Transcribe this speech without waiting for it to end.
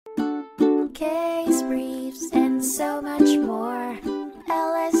case briefs, and so much more.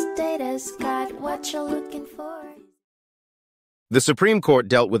 LSData's got what you're looking for. The Supreme Court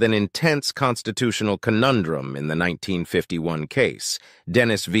dealt with an intense constitutional conundrum in the 1951 case,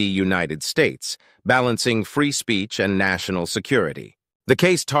 Dennis v. United States, balancing free speech and national security. The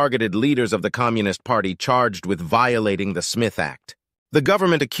case targeted leaders of the Communist Party charged with violating the Smith Act. The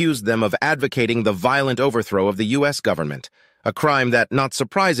government accused them of advocating the violent overthrow of the U.S. government, a crime that, not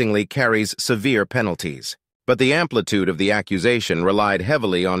surprisingly, carries severe penalties. But the amplitude of the accusation relied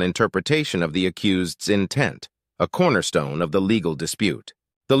heavily on interpretation of the accused's intent, a cornerstone of the legal dispute.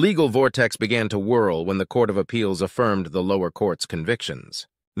 The legal vortex began to whirl when the Court of Appeals affirmed the lower court's convictions.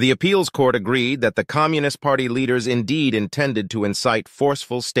 The appeals court agreed that the Communist Party leaders indeed intended to incite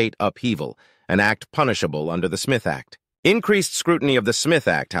forceful state upheaval, an act punishable under the Smith Act. Increased scrutiny of the Smith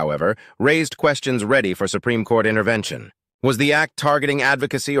Act, however, raised questions ready for Supreme Court intervention. Was the act targeting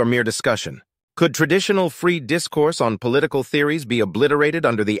advocacy or mere discussion? Could traditional free discourse on political theories be obliterated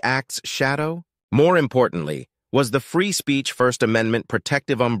under the act's shadow? More importantly, was the free speech First Amendment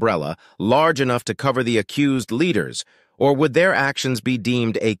protective umbrella large enough to cover the accused leaders, or would their actions be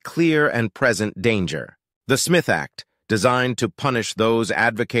deemed a clear and present danger? The Smith Act, designed to punish those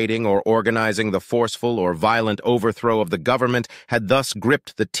advocating or organizing the forceful or violent overthrow of the government, had thus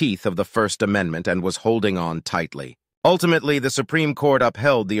gripped the teeth of the First Amendment and was holding on tightly. Ultimately, the Supreme Court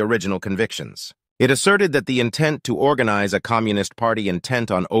upheld the original convictions. It asserted that the intent to organize a Communist Party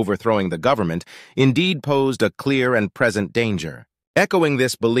intent on overthrowing the government indeed posed a clear and present danger. Echoing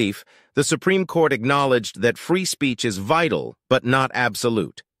this belief, the Supreme Court acknowledged that free speech is vital but not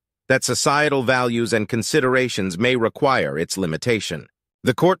absolute, that societal values and considerations may require its limitation.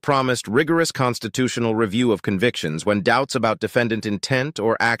 The court promised rigorous constitutional review of convictions when doubts about defendant intent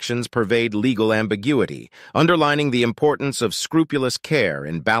or actions pervade legal ambiguity, underlining the importance of scrupulous care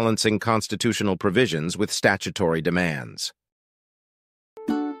in balancing constitutional provisions with statutory demands.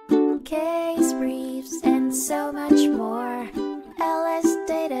 Case briefs, and so much more.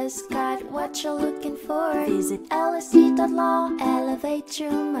 LSData's got what you're looking for. Visit lsd.law, elevate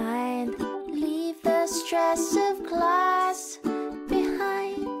your mind. Leave the stress of class.